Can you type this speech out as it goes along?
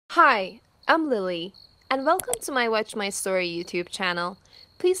Hi, I'm Lily, and welcome to my Watch My Story YouTube channel.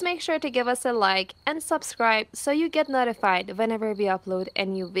 Please make sure to give us a like and subscribe so you get notified whenever we upload a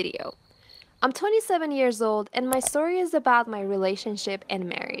new video. I'm 27 years old and my story is about my relationship and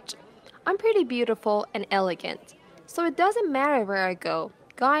marriage. I'm pretty beautiful and elegant, so it doesn't matter where I go.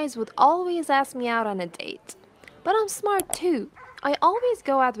 Guys would always ask me out on a date. But I'm smart too. I always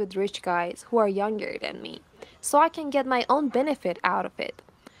go out with rich guys who are younger than me, so I can get my own benefit out of it.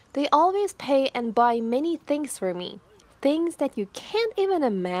 They always pay and buy many things for me, things that you can't even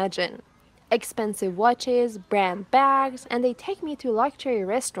imagine. Expensive watches, brand bags, and they take me to luxury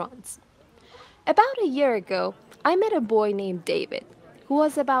restaurants. About a year ago, I met a boy named David, who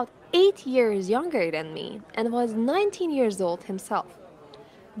was about 8 years younger than me and was 19 years old himself.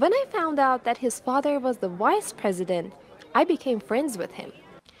 When I found out that his father was the vice president, I became friends with him.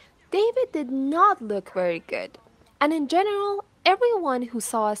 David did not look very good, and in general, everyone who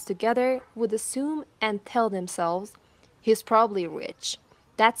saw us together would assume and tell themselves, he's probably rich.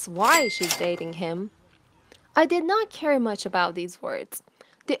 That's why she's dating him. I did not care much about these words.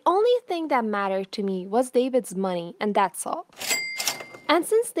 The only thing that mattered to me was David's money, and that's all. And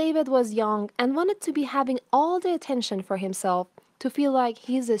since David was young and wanted to be having all the attention for himself, to feel like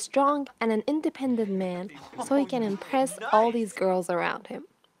he's a strong and an independent man, so he can impress all these girls around him.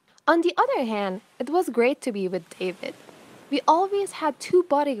 On the other hand, it was great to be with David. We always had two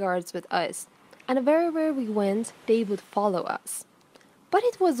bodyguards with us, and wherever we went, they would follow us. But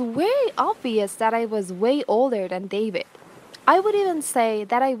it was very obvious that I was way older than David. I would even say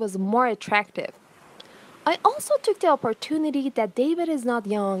that I was more attractive. I also took the opportunity that David is not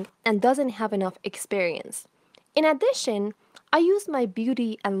young and doesn't have enough experience. In addition, I used my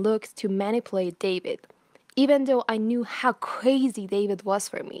beauty and looks to manipulate David, even though I knew how crazy David was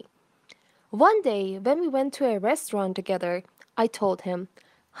for me. One day, when we went to a restaurant together, I told him,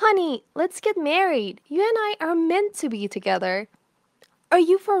 "Honey, let's get married. You and I are meant to be together." "Are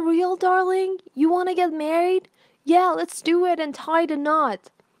you for real, darling? You want to get married?" "Yeah, let's do it and tie the knot,"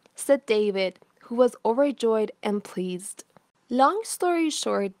 said David, who was overjoyed and pleased. Long story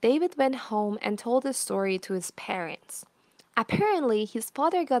short, David went home and told the story to his parents. Apparently, his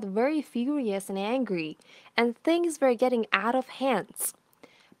father got very furious and angry, and things were getting out of hands.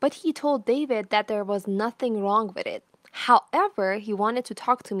 But he told David that there was nothing wrong with it. However, he wanted to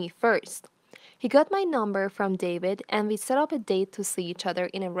talk to me first. He got my number from David and we set up a date to see each other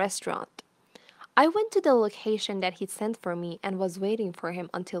in a restaurant. I went to the location that he sent for me and was waiting for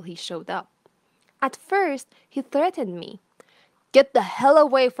him until he showed up. At first, he threatened me. "Get the hell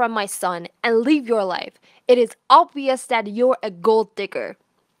away from my son and live your life. It is obvious that you're a gold digger."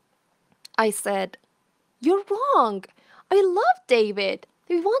 I said, "You're wrong. I love David.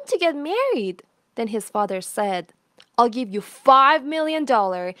 We want to get married." Then his father said, "I'll give you $5 million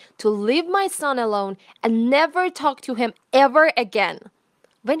to leave my son alone and never talk to him ever again."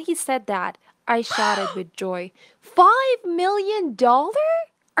 When he said that, I shouted with joy, $5 million?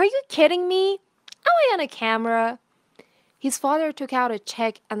 Are you kidding me? Am I on a camera? His father took out a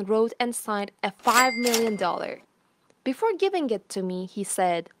check and wrote and signed a $5 million. Before giving it to me, he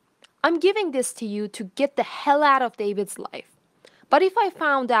said, "I'm giving this to you to get the hell out of David's life. But if I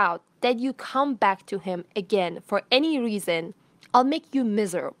found out that you come back to him again for any reason, I'll make you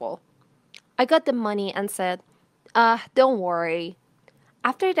miserable." I got the money and said, don't worry."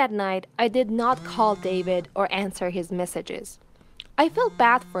 After that night, I did not call David or answer his messages. I felt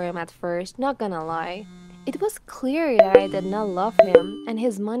bad for him at first, not gonna lie. It was clear that I did not love him, and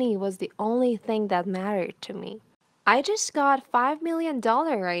his money was the only thing that mattered to me. I just got $5 million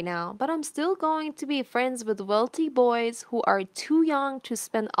right now, but I'm still going to be friends with wealthy boys who are too young to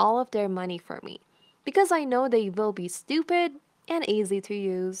spend all of their money for me, because I know they will be stupid and easy to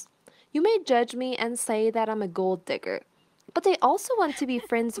use. You may judge me and say that I'm a gold digger, but they also want to be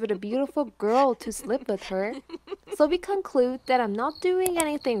friends with a beautiful girl to sleep with her. So we conclude that I'm not doing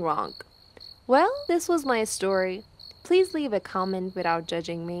anything wrong. Well, this was my story. Please leave a comment without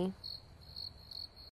judging me.